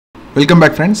Welcome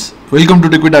back friends. Welcome to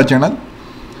Tech channel.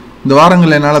 இந்த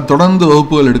வாரங்கள்ல என்னால தொடர்ந்து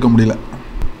வகுப்புகள் எடுக்க முடியல.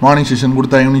 மார்னிங் செஷன்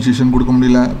கொடுத்தா ஈவினிங் செஷன் கொடுக்க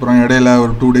முடியல. அப்புறம் இடையில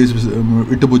ஒரு 2 days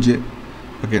விட்டு போச்சு.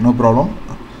 Okay, no problem.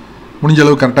 முடிஞ்ச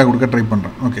அளவு கரெக்ட்டா கொடுக்க ட்ரை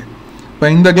பண்றேன். ஓகே. இப்போ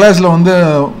இந்த கிளாஸ்ல வந்து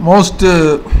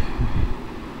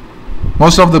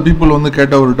most of the people வந்து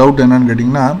கேட்ட ஒரு டவுட் என்னன்னு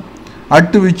கேட்டிங்கனா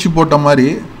at which போட்ட மாதிரி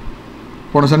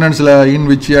போன சென்டென்ஸ்ல in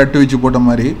which at which போட்ட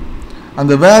மாதிரி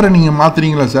அந்த வேற நீங்க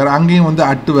மாத்துறீங்களா சார்? அங்கேயும் வந்து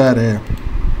at வேற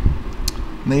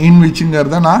இந்த in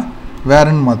whichங்கறத நான்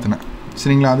வேறன்னு மாத்துனேன்.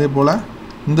 சரிங்களா? அதே போல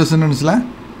இந்த சென்டென்ஸ்ல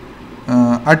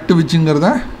at whichங்கறத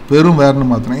வெறும் வேறன்னு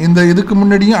மாத்துனேன். இந்த இதுக்கு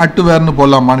முன்னாடியும் at வேறன்னு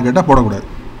போடலாமான்னு கேட்டா போடக்கூடாது.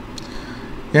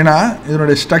 ஏனா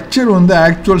இதனுடைய ஸ்ட்ரக்சர் வந்து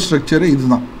ஆக்சுவல் ஸ்ட்ரக்சர்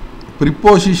இதுதான்.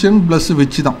 preposition plus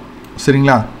which தான்.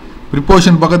 சரிங்களா?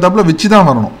 preposition பக்கத்துல which தான்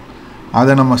வரணும்.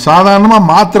 அதை நம்ம சாதாரணமா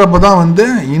மாத்துறப்ப தான் வந்து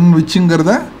in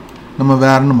whichங்கறத நம்ம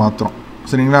வேறன்னு மாத்துறோம்.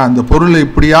 சரிங்களா? அந்த பொருள்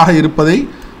இப்படியாக இருப்பதை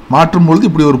மாற்றும் பொழுது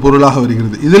இப்படி ஒரு பொருளாக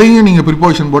வருகிறது. இதுலயும் நீங்க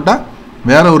preposition போட்டா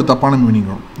வேற ஒரு தப்பான மீனிங்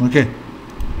வரும். ஓகே,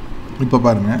 இப்போ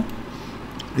பாருங்க,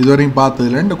 இதுவரையும்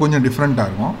பார்த்ததுல இருந்து கொஞ்சம் டிஃபரெண்டா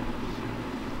இருக்கும்.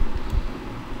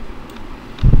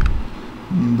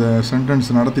 இந்த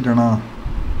சென்டென்ஸ் நடத்திட்டேனா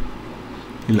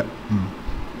இல்ல.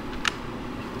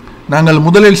 நாங்கள்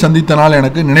முதலில் சந்தித்த நாள்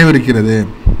எனக்கு நினைவிருக்கிறது.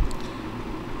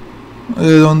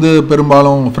 இது வந்து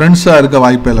பெரும்பாலும் ஃப்ரெண்ட்ஸா இருக்க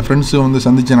வாய்ப்பே இல்லை. ஃப்ரெண்ட்ஸ் வந்து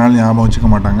சந்திச்ச நாள் ஞாபகம் வச்சுக்க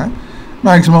மாட்டாங்க.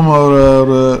 மேக்ஸிமம்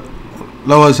ஒரு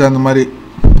லவர்ஸ் அந்த மாதிரி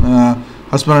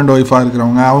ஹஸ்பண்ட் அண்ட் ஒய்ஃபாக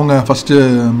இருக்கிறவங்க அவங்க ஃபஸ்ட்டு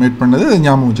மீட் பண்ணது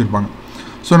ஞாபகம் வச்சுருப்பாங்க.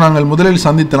 ஸோ நாங்கள் முதலில்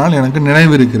சந்தித்த நாள் எனக்கு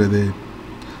நினைவு இருக்கிறது.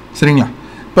 சரிங்களா?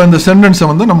 இப்போ இந்த சென்டென்ஸை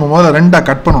வந்து நம்ம முதல்ல ரெண்டாக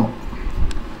கட் பண்ணணும்.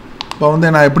 இப்போ வந்து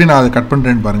நான் எப்படி அதை கட்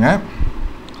பண்ணுறேன்னு பாருங்கள்.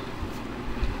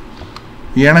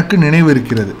 எனக்கு நினைவு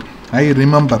இருக்கிறது, ஐ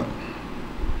ரிமெம்பர்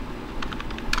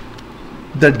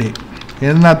த டே.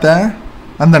 என்னத்த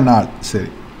அந்த நாள். சரி,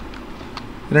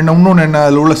 இன்னொன்று என்ன,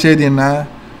 அதில் உள்ள செய்தி என்ன?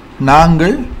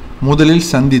 நாங்கள் முதலில்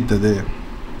சந்தித்தது,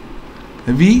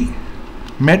 we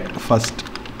met first.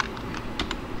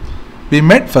 we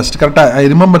met first. கரெக்டாக I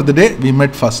remember the day we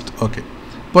met first. Okay,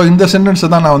 இப்போ இந்த சென்டென்ஸை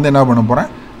தான் நான் வந்து என்ன பண்ண போகிறேன்,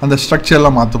 அந்த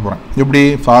ஸ்ட்ரக்சர்லாம் மாற்ற போகிறேன். எப்படி?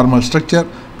 Formal structure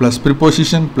plus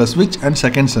preposition plus which and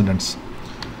second sentence.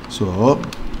 So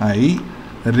I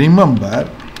remember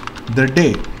the டே.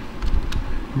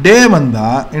 டே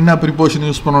வந்தால் என்ன ப்ரிப்போசிஷன்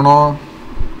யூஸ் பண்ணணும்?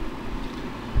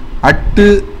 அட்டு,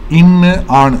 இன்னு,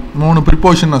 ஆணு 3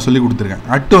 ப்ரிப்போசிஷன் நான் சொல்லி கொடுத்துருக்கேன்.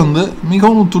 அட்டு வந்து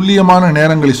மிகவும் துல்லியமான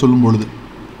நேரங்களை சொல்லும் பொழுது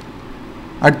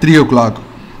at 3 o'clock,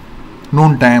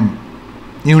 noon time,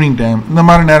 evening time, இந்த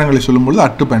மாதிரி நேரங்களை சொல்லும் பொழுது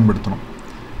அட்டு பயன்படுத்தணும்.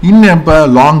 இன்னும் இப்போ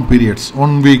long periods,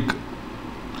 1 week,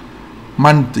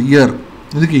 month, year,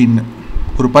 இதுக்கு இன்னு.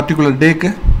 ஒரு பர்டிகுலர்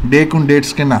டேக்கும்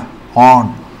டேட்ஸ்க்கு என்ன?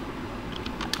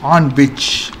 On which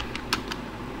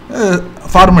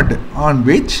format, on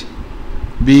which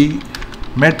we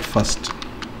met first.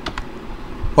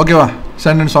 ஓகேவா?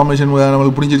 சென்டென்ஸ் ஃபார்மேஷன்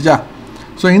நம்மளுக்கு புரிஞ்சிருச்சா?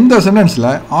 ஸோ இந்த சென்டென்ஸில்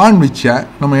ஆன் விச்சை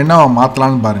நம்ம என்னவா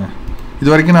மாற்றலான்னு பாருங்கள்.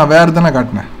 இது வரைக்கும் நான் வேறு தானே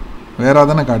காட்டினேன்,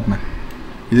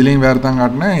 இதுலேயும் வேறு தான்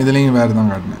காட்டினேன், இதுலேயும் வேறு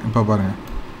தான் காட்டினேன். இப்போ பாருங்கள்,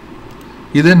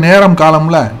 இது நேரம்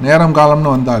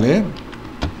காலம்னு வந்தாலே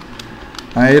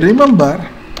ஐ ரிமெம்பர்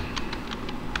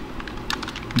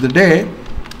த டே,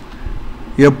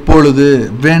 எப்பொழுது,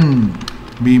 when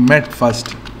we met first,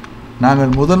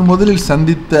 நாங்கள் முதலில்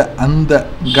சந்தித்த அந்த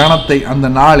கணத்தை, அந்த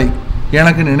நாளை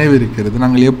எனக்கு நினைவிருக்கிறது.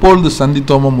 நாங்கள் எப்பொழுது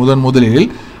சந்தித்தோமோ முதலில்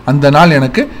அந்த நாள்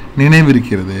எனக்கு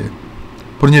நினைவிருக்கிறது.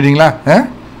 புரிஞ்சுட்டீங்களா?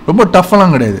 ரொம்ப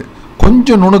டஃப்லாம் கிடையாது,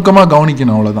 கொஞ்சம் நுணுக்கமாக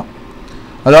கவனிக்கணும், அவ்வளோதான்.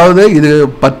 அதாவது இது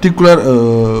பர்டிகுலர்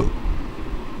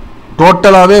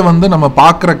டோட்டலாகவே வந்து நம்ம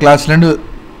பார்க்குற கிளாஸ்லேருந்து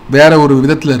வேற ஒரு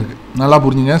விதத்தில் இருக்குது. நல்லா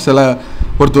புரிஞ்சுங்க.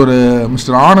 ஒருத்தர்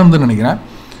மிஸ்டர் ஆனந்த்னு நினைக்கிறேன்,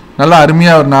 நல்லா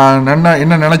அருமையாக நான்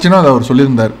என்ன நினச்சினோ அதை அவர்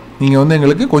சொல்லியிருந்தார். நீங்கள் வந்து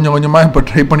எங்களுக்கு கொஞ்சம் கொஞ்சமாக இப்போ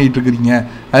ட்ரை பண்ணிகிட்டு இருக்கிறீங்க,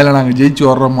 அதில் நாங்கள் ஜெயிச்சு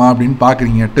வர்றோமா அப்படின்னு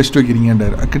பார்க்குறீங்க, டெஸ்ட்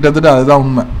வைக்கிறீங்கன்றார். கிட்டத்தட்ட அதுதான்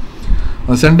உண்மை.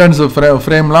 அந்த சென்டென்ஸ்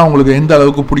ஃப்ரேம்லாம் உங்களுக்கு எந்த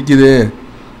அளவுக்கு பிடிக்குது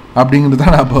அப்படிங்கிறது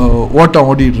தான் நான் இப்போ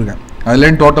ஓட்டிகிட்டு இருக்கேன்.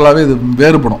 அதுலேயும் டோட்டலாகவே இது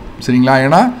வேறுபடும். சரிங்களா?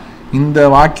 ஏன்னா இந்த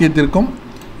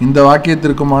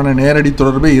வாக்கியத்திற்குமான நேரடி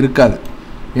தொடர்பே இருக்காது.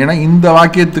 ஏன்னா இந்த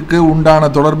வாக்கியத்துக்கு உண்டான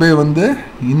தொடர்பே வந்து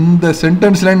இந்த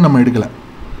சென்டென்ஸ்லேருந்து நம்ம எடுக்கலை,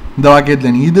 இந்த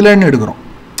வாக்கியத்துலேருந்து இதுலேருந்து எடுக்கிறோம்.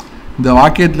 இந்த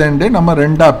வாக்கியத்துலேருந்து நம்ம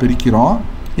ரெண்டாக பிரிக்கிறோம்.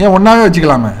 ஏன் ஒன்றாவே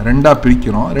வச்சுக்கலாமே, ரெண்டாக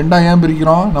பிரிக்கிறோம். ஏன்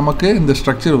பிரிக்கிறோம்? நமக்கு இந்த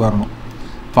ஸ்ட்ரக்சர் வரணும்.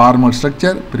 Formal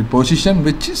structure, preposition,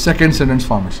 which, second sentence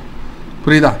formation.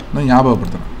 புரியுதா? நான்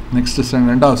ஞாபகப்படுத்துகிறேன். நெக்ஸ்ட்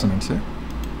ரெண்டாவது சென்டென்ஸு,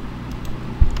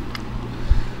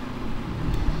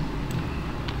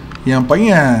 என்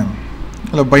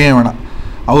பையன் வேணாம்,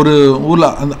 அவர் ஊரில்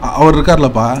அவர்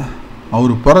இருக்கார்லப்பா,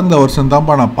 அவர் பிறந்த வருஷம்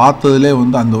தான்ப்பா நான் பார்த்ததுலே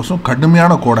வந்து அந்த வருஷம்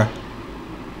கடுமையான கோடை,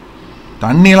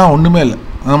 தண்ணியெலாம் ஒன்றுமே இல்லை.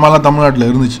 அந்த மாதிரிலாம் தமிழ்நாட்டில்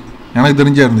இருந்துச்சு, எனக்கு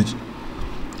தெரிஞ்சே இருந்துச்சு.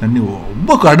 தண்ணி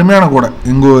ரொம்ப கடுமையான கோடை.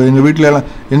 எங்கள் வீட்டிலலாம்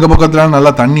எங்கள் பக்கத்துலலாம்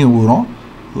நல்லா தண்ணி ஊறும்.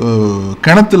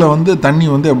 கிணத்துல வந்து தண்ணி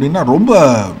வந்து எப்படின்னா ரொம்ப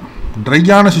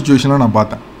ட்ரையான சுச்சுவேஷனில் நான்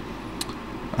பார்த்தேன்.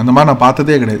 அந்த மாதிரி நான்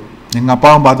பார்த்ததே கிடையாது. எங்கள்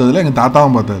அப்பாவும் பார்த்ததில்ல, எங்கள்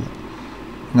தாத்தாவும் பார்த்ததில்ல.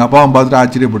 எங்கள் அப்பாவும் பார்த்துட்டு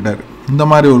ஆச்சரியப்பட்டார். இந்த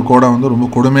மாதிரி ஒரு கோடை வந்து ரொம்ப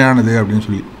கொடுமையானது அப்படின்னு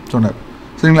சொல்லி சொன்னார்.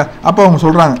 சரிங்களா? அப்போ அவங்க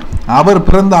சொல்கிறாங்க, அவர்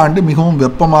பிறந்த ஆண்டு மிகவும்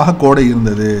வெப்பமாக கோடை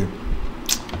இருந்தது.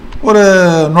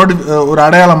 ஒரு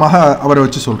அடையாளமாக அவரை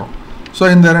வச்சு சொல்கிறோம். ஸோ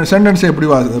இந்த சென்டென்ஸை எப்படி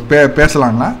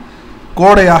பேசலாங்கன்னா,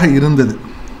 கோடையாக இருந்தது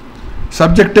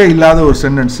சப்ஜெக்டே இல்லாத ஒரு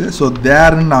சென்டென்ஸு. ஸோ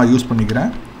தேர்ன்னு நான் யூஸ் பண்ணிக்கிறேன்.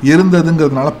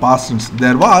 இருந்ததுங்கிறதுனால past tense.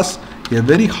 There was a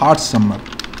very hot summer.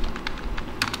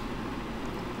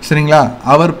 சரிங்களா?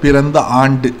 அவர் பிறந்த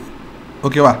ஆண்டு.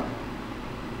 ஓகேவா?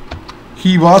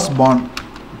 He was born.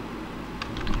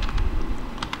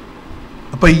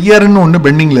 அப்போ இயர்ன்னு ஒன்று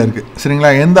பெண்டிங்கில் இருக்குது. சரிங்களா?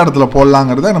 எந்த இடத்துல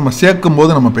போடலாங்கிறத நம்ம சேர்க்கும்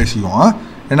போது நம்ம பேசிக்குவோம்.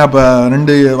 ஏன்னா இப்போ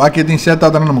 2 வாக்கியத்தையும் சேர்த்தா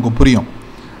தானே நமக்கு புரியும்.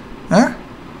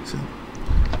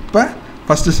 இப்போ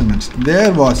first sentence,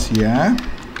 there was a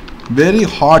very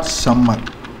hot summer,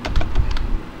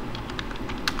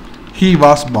 he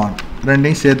was born.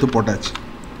 ரெண்டையும் சேர்த்து போட்டாச்சு.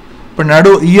 இப்போ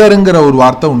இயருங்கிற ஒரு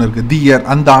வார்த்தை ஒன்று இருக்குது. தி இயர்,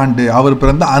 அந்த ஆண்டு, அவர்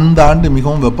பிறந்த அந்த ஆண்டு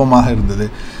மிகவும் வெப்பமாக இருந்தது.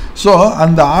 ஸோ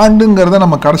அந்த ஆண்டுங்கிறத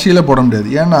நம்ம கடைசியில் போட முடியாது.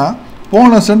 ஏன்னா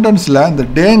போன சென்டென்ஸில் இந்த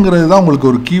டேங்கிறது தான் உங்களுக்கு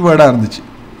ஒரு கீவேர்டாக இருந்துச்சு,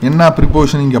 என்ன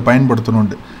ப்ரிப்போசிஷன் இங்கே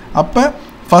பயன்படுத்தணுன்ட்டு. அப்போ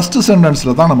ஃபஸ்ட்டு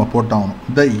சென்டென்ஸில் தான் நம்ம போட்டாகணும்,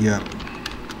 the year.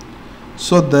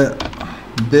 So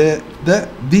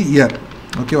the year.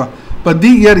 ஓகேவா? இப்போ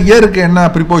தி இயருக்கு என்ன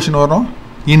ப்ரிப்போசிஷன் வரும்?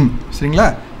 இன். சரிங்களா?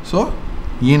 So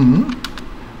in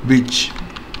which.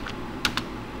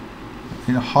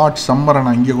 ஹாட் சம்மரை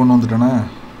நான் இங்கே கொண்டு வந்துட்டேன்னா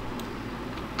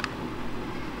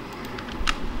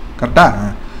கரெக்டாக?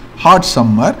 Hot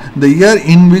summer, the year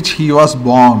in which he was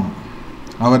born.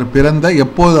 அவர்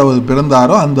எப்போது அவர்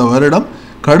பிறந்தாரோ அந்த வருடம்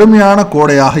கடுமையான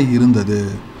கோடையாக இருந்தது.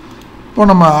 இப்போ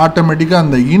நம்ம ஆட்டோமேட்டிக்காக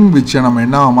அந்த இன் விச்சை நம்ம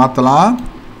என்ன மாற்றலாம்?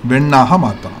 வெண்ணாக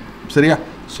மாற்றலாம். சரியா?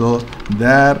 So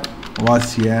there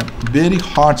was a very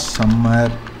hot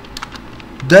summer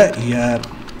the year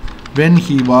when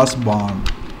he was born.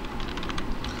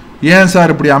 ஏன்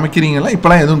சார் இப்படி அமைக்கிறீங்களா?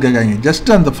 இப்போலாம் எதுவும் கேட்காங்க. ஜஸ்ட்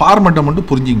அந்த ஃபார்மெட்டை மட்டும்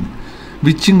புரிஞ்சிங்க.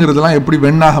 விச்சுங்கிறதுலாம் எப்படி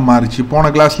வெண்ணாக மாறிச்சு, போன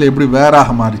கிளாஸில் எப்படி வேறாக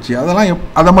மாறிச்சு,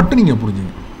 அதை மட்டும் நீங்கள்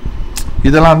புரிஞ்சுங்க.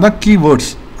 இதெல்லாம் தான்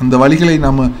கீவேர்ட்ஸ். அந்த வழிகளை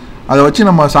அதை வச்சு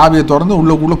நம்ம சாவியை திறந்து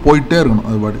உள்ளே போயிட்டே இருக்கணும்.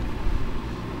 அது பாடு.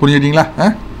 புரிஞ்சுட்டிங்களா?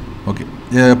 ஓகே.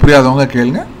 புரியாதவங்க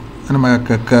கேளுங்க, நம்ம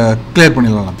கிளியர்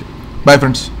பண்ணிடலாம் எல்லாத்தையும். Bye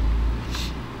friends.